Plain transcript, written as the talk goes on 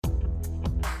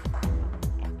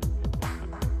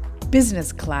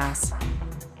Business Class,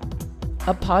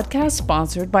 a podcast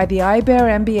sponsored by the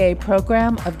IBEAR MBA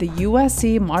program of the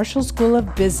USC Marshall School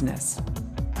of Business.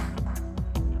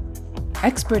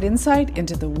 Expert insight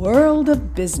into the world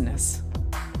of business.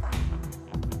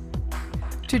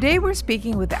 Today we're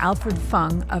speaking with Alfred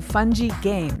Fung of Fungi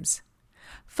Games.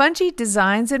 Fungi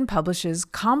designs and publishes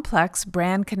complex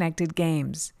brand-connected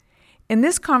games. In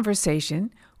this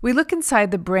conversation, we look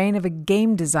inside the brain of a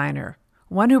game designer,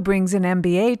 one who brings an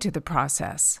MBA to the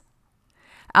process.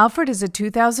 Alfred is a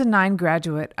 2009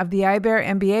 graduate of the IBEAR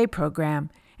MBA program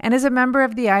and is a member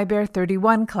of the IBEAR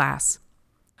 31 class.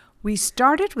 We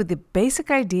started with the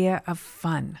basic idea of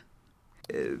fun.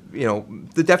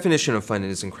 The definition of fun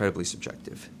is incredibly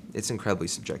subjective. It's incredibly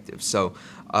subjective. So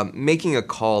making a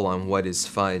call on what is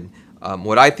fun,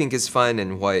 what I think is fun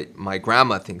and what my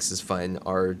grandma thinks is fun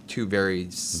are two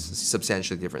very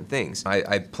substantially different things.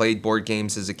 I played board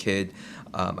games as a kid.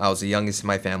 I was the youngest in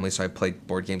my family, so I played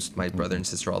board games with my brother and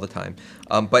sister all the time.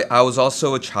 But I was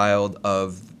also a child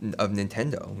of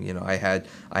Nintendo. You know, I had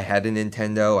a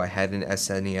Nintendo, I had an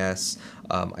SNES.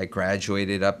 I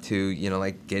graduated up to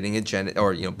getting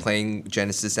a playing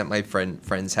Genesis at my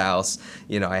friend's house.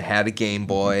 I had a Game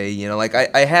Boy.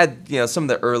 I had some of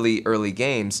the early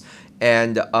games.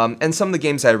 And some of the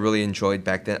games I really enjoyed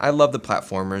back then. I love the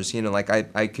platformers.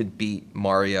 I could beat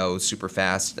Mario super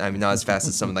fast. I mean, not as fast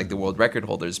as some of the world record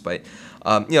holders, but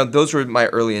those were my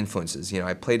early influences.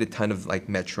 I played a ton of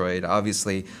Metroid.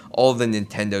 Obviously, all of the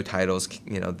Nintendo titles.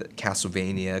 The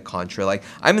Castlevania, Contra.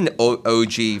 I'm an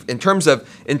OG in terms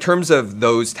of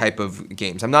those type of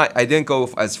games. I didn't go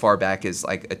as far back as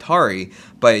Atari,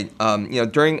 but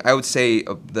during I would say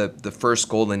the first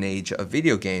golden age of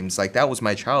video games, that was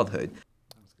my childhood.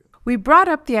 We brought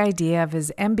up the idea of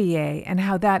his MBA and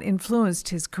how that influenced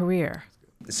his career.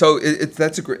 So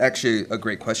that's actually a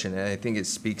great question, and I think it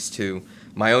speaks to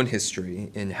my own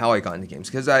history and how I got into games.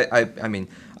 Because I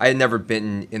had never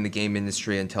been in the game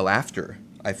industry until after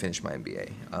I finished my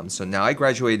MBA. So now I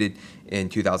graduated in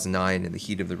 2009 in the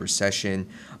heat of the recession.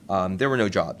 There were no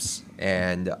jobs,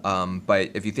 but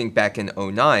if you think back in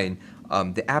 2009,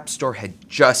 the App Store had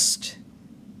just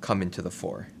come into the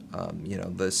fore.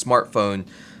 The smartphone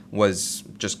was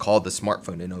just called the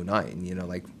smartphone in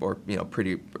 2009,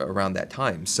 pretty around that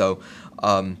time. So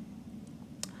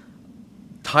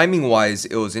timing-wise,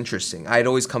 it was interesting. I'd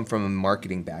always come from a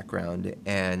marketing background,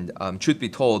 and truth be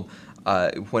told,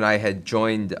 when I had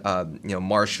joined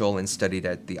Marshall and studied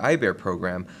at the IBEAR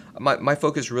program, my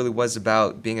focus really was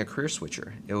about being a career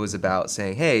switcher. It was about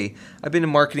saying, hey, I've been in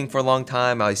marketing for a long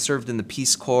time. I served in the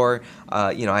Peace Corps.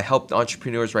 I helped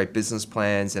entrepreneurs write business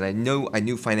plans, and I knew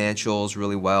financials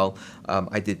really well.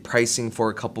 I did pricing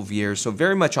for a couple of years, so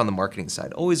very much on the marketing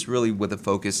side, always really with a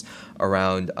focus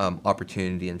around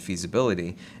opportunity and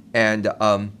feasibility. And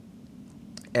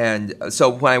so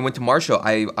when I went to Marshall,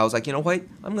 I was like, you know what?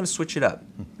 I'm going to switch it up.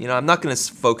 I'm not going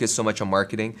to focus so much on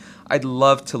marketing. I'd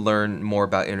love to learn more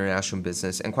about international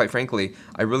business. And quite frankly,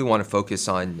 I really want to focus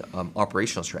on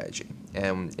operational strategy.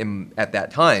 And at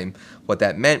that time, what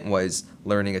that meant was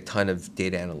learning a ton of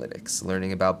data analytics,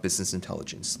 learning about business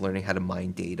intelligence, learning how to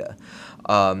mine data.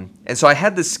 And so I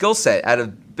had this skill set out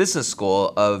of business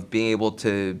school of being able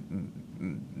to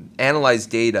analyze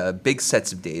data, big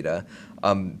sets of data,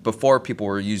 before people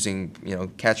were using,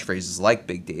 catchphrases like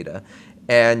big data,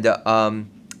 and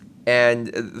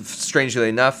strangely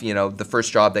enough, the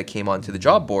first job that came onto the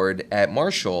job board at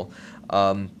Marshall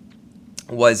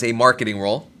was a marketing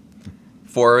role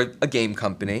for a game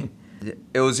company.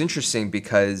 It was interesting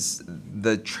because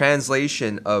the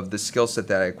translation of the skill set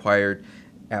that I acquired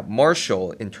at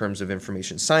Marshall in terms of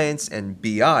information science and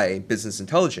BI, business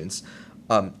intelligence,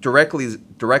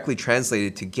 directly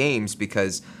translated to games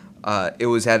because it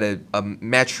was at a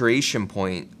maturation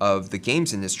point of the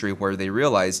games industry where they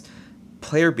realized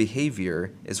player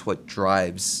behavior is what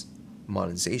drives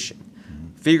monetization.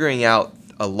 Mm-hmm. Figuring out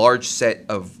a large set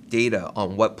of data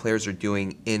on what players are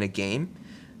doing in a game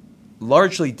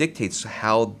largely dictates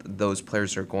how those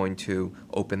players are going to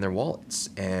open their wallets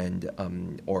and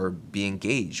or be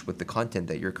engaged with the content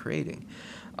that you're creating.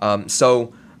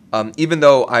 So even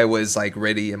though I was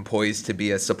ready and poised to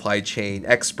be a supply chain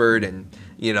expert and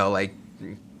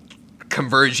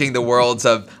converging the worlds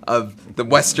of the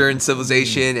Western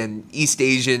civilization and East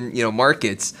Asian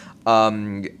markets,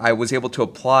 I was able to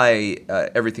apply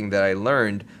everything that I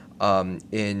learned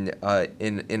in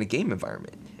a game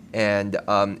environment. And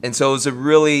so it was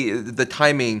the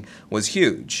timing was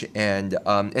huge, and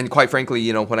quite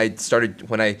frankly,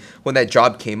 when that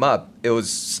job came up, it was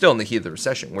still in the heat of the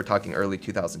recession. We're talking early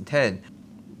 2010.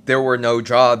 there were no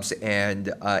jobs,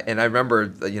 and I remember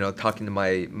talking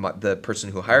to the person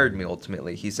who hired me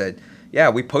ultimately. He said, "Yeah,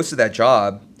 we posted that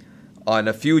job on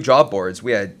a few job boards.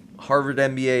 We had Harvard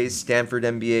MBAs, Stanford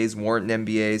MBAs, Wharton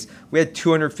MBAs. We had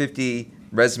 250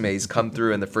 resumes come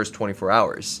through in the first 24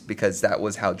 hours because that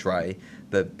was how dry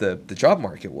the job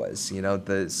market was.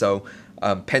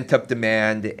 Pent up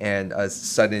demand and a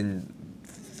sudden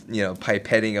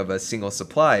pipetting of a single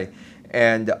supply."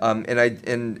 And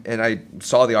I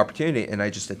saw the opportunity and I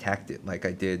just attacked it like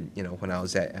I did when I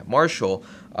was at Marshall.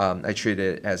 I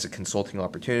treated it as a consulting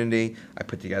opportunity. I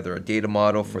put together a data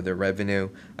model for their revenue.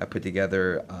 I put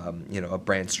together a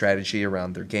brand strategy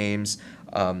around their games,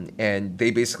 and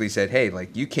they basically said, "Hey,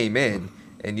 like you came in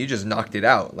and you just knocked it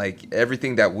out. Like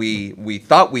everything that we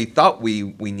thought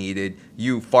we needed,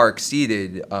 you far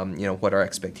exceeded what our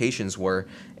expectations were."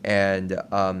 And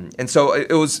so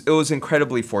it was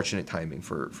incredibly fortunate timing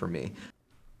for me.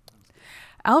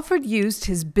 Alfred used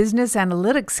his business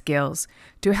analytics skills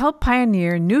to help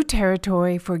pioneer new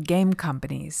territory for game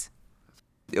companies.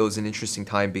 It was an interesting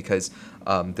time because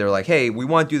they're like, "Hey, we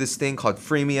want to do this thing called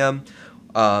freemium.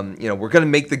 We're going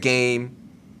to make the game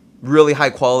really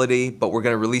high quality, but we're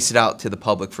going to release it out to the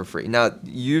public for free." Now,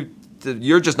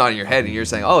 you're just nodding your head and you're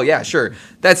saying, "Oh yeah, sure,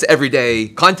 that's everyday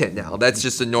content now. That's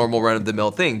just a normal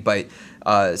run-of-the-mill thing." But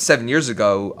 7 years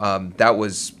ago, that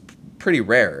was pretty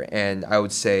rare, and I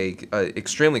would say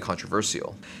extremely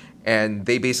controversial. And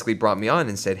they basically brought me on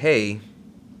and said, "Hey,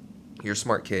 you're a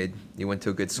smart kid. You went to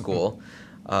a good school,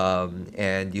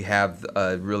 and you have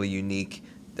a really unique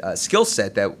skill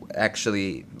set that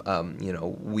actually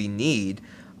we need.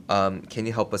 Can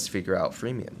you help us figure out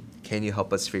freemium? Can you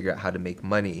help us figure out how to make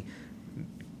money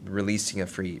releasing a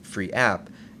free app?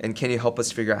 And can you help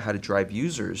us figure out how to drive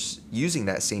users using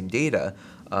that same data,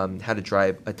 how to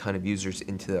drive a ton of users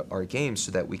into our game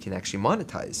so that we can actually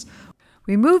monetize?"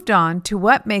 We moved on to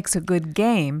what makes a good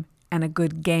game and a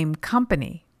good game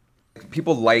company.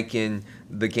 People liken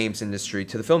the games industry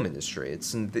to the film industry.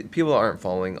 People aren't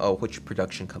following, oh, which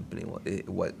production company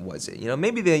what was it?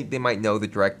 Maybe they might know the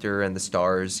director and the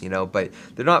stars, but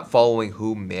they're not following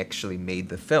who actually made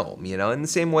the film. In the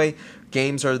same way,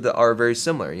 games are very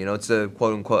similar. It's a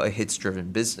quote unquote a hits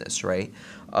driven business, right?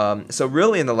 So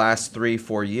really, in the last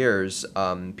 3-4 years,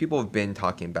 people have been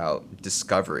talking about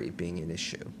discovery being an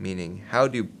issue. Meaning, how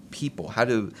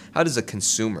does a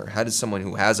consumer, how does someone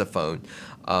who has a phone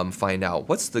find out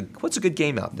what's a good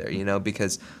game out there?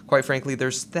 Because quite frankly,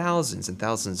 there's thousands and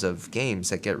thousands of games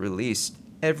that get released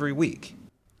every week.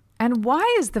 And why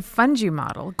is the Fungi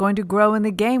model going to grow in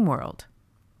the game world?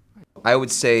 I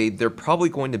would say there are probably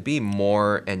going to be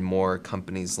more and more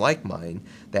companies like mine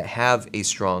that have a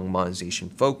strong monetization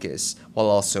focus while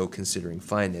also considering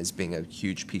fun as being a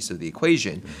huge piece of the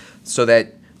equation, so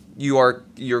that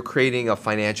you're creating a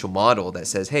financial model that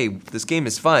says, "Hey, this game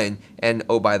is fun, and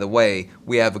oh, by the way,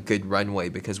 we have a good runway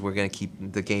because we're going to keep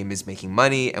the game is making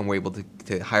money, and we're able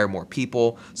to hire more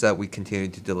people so that we continue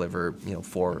to deliver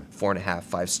 4.5,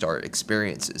 5-star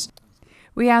experiences."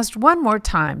 We asked one more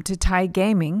time to tie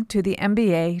gaming to the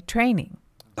MBA training.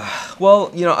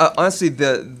 Well, honestly,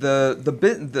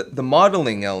 the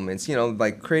modeling elements,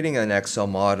 like creating an Excel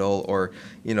model or,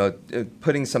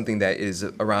 putting something that is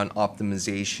around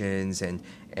optimizations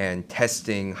and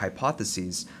testing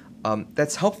hypotheses,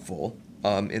 that's helpful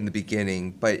in the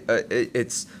beginning, but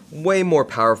it's way more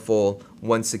powerful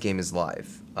once the game is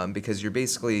live, because you're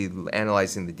basically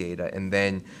analyzing the data and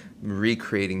then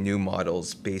recreating new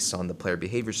models based on the player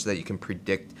behavior so that you can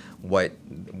predict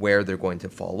where they're going to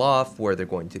fall off, where they're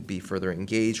going to be further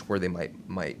engaged, where they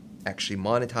might actually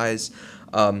monetize.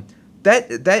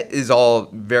 That is all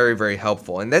very, very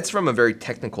helpful, and that's from a very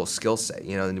technical skill set.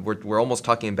 We're almost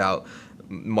talking about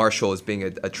Marshall as being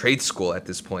a trade school at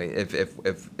this point.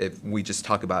 If we just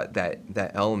talk about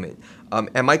that element,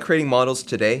 am I creating models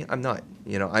today? I'm not.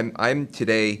 I'm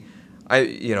today.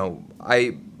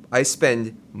 I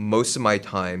spend most of my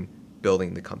time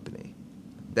building the company.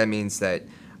 That means that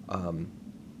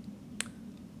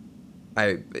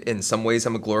in some ways,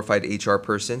 I'm a glorified HR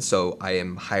person, so I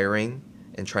am hiring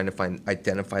and trying to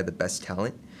identify the best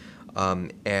talent.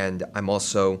 And I'm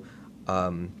also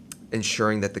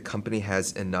ensuring that the company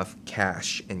has enough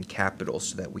cash and capital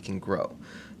so that we can grow.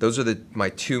 Those are my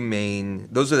two main.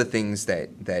 Those are the things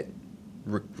that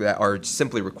are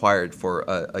simply required for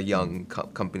a young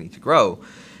company to grow.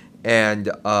 And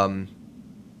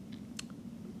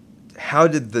how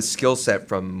did the skill set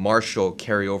from Marshall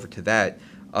carry over to that?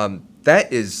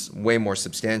 That is way more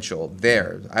substantial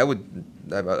there. I would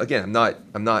again,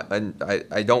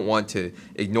 I don't want to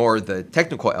ignore the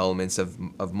technical elements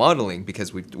of modeling,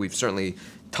 because we've certainly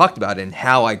talked about it and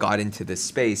how I got into this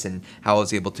space and how I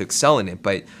was able to excel in it.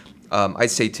 But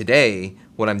I'd say today,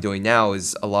 what I'm doing now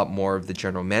is a lot more of the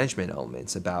general management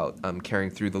elements, about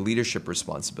carrying through the leadership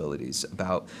responsibilities,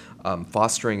 about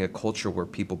fostering a culture where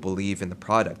people believe in the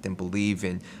product and believe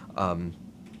in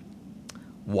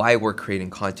why we're creating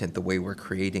content the way we're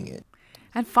creating it.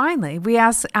 And finally, we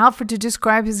asked Alfred to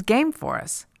describe his game for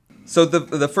us. So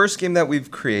the first game that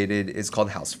we've created is called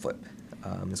House Flip.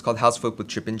 It's called House Flip with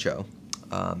Chip and Jo,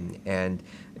 and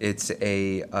it's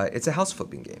a house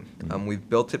flipping game. We've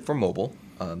built it for mobile,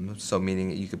 so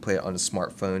meaning you could play it on a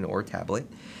smartphone or a tablet.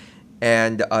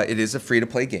 And it is a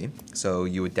free-to-play game, so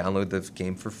you would download the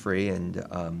game for free, and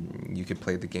you could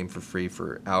play the game for free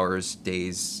for hours,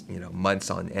 days,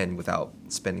 months on end without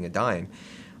spending a dime.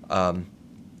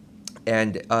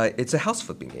 And it's a house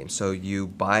flipping game, so you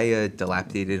buy a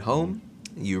dilapidated home,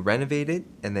 you renovate it,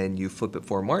 and then you flip it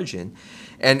for a margin.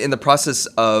 And in the process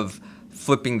of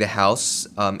flipping the house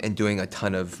and doing a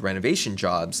ton of renovation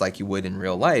jobs like you would in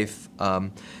real life,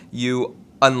 you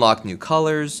unlock new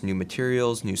colors, new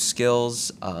materials, new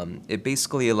skills. It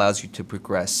basically allows you to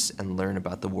progress and learn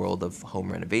about the world of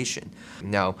home renovation.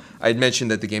 Now, I had mentioned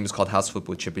that the game is called House Flip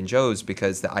with Chip and Jo's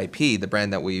because the IP, the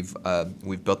brand that we've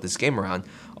built this game around,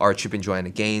 are Chip and Joanna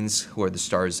Gaines, who are the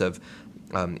stars of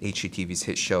HGTV's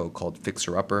hit show called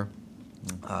Fixer Upper.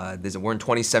 We're in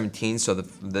 2017, so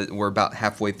we're about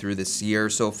halfway through this year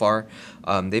so far.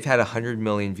 They've had 100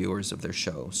 million viewers of their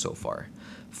show so far.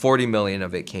 40 million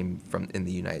of it came from in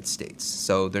the United States.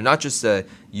 So they're not just a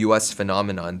U.S.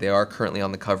 phenomenon. They are currently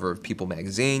on the cover of People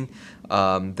magazine.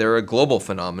 They're a global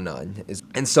phenomenon.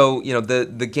 And so,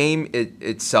 the game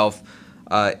itself,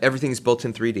 everything's built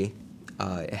in 3D.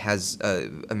 It has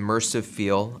an immersive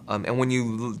feel. And when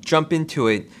you jump into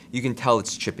it, you can tell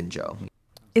it's Chip and Jo.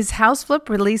 Is House Flip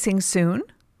releasing soon?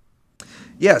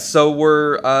 Yeah, so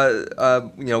we're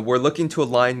looking to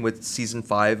align with season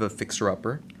 5 of Fixer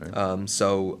Upper. Right.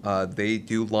 So they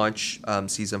do launch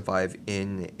season 5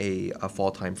 in a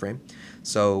fall time frame.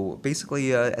 So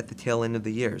basically at the tail end of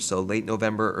the year. So late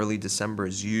November, early December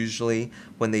is usually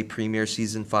when they premiere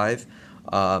season 5,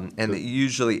 and it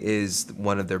usually is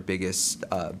one of their biggest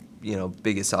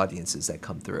audiences that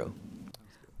come through.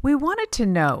 We wanted to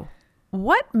know,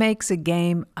 what makes a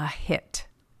game a hit?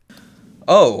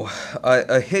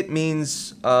 A hit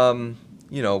means,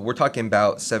 we're talking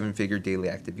about 7-figure daily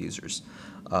active users.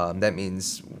 That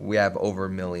means we have over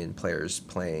 1 million players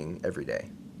playing every day,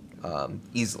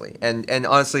 easily. And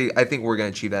honestly, I think we're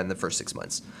going to achieve that in the first 6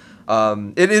 months.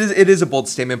 It is a bold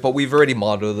statement, but we've already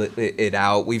modeled it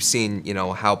out. We've seen,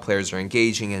 how players are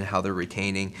engaging and how they're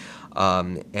retaining.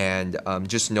 And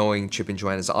just knowing Chip and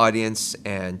Joanna's audience,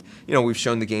 and, we've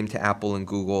shown the game to Apple and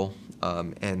Google,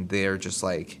 and they're just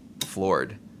like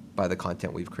floored by the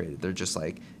content we've created. They're just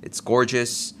like, it's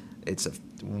gorgeous, it's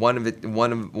one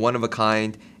of a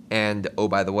kind, and oh,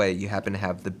 by the way, you happen to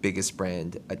have the biggest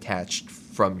brand attached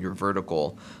from your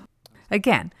vertical.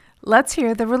 Again, let's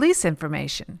hear the release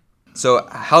information. So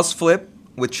House Flip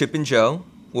with Chip and Jo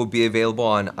will be available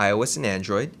on iOS and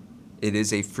Android. It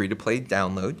is a free-to-play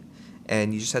download,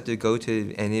 and you just have to go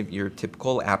to any of your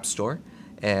typical app store,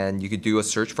 and you could do a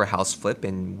search for House Flip,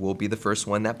 and we'll be the first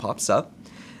one that pops up.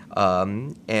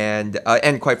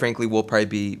 And quite frankly, we'll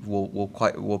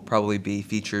probably be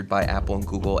featured by Apple and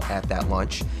Google at that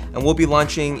launch, and we'll be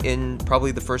launching in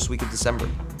probably the first week of December.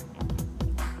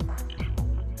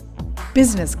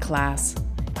 Business Class.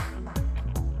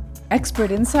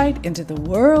 Expert insight into the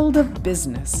world of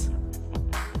business.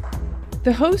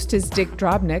 The host is Dick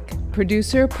Drobnik,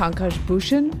 producer Pankaj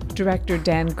Bhushan, director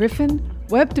Dan Griffin,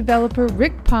 web developer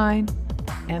Rick Pine,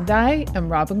 and I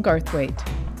am Robin Garthwaite.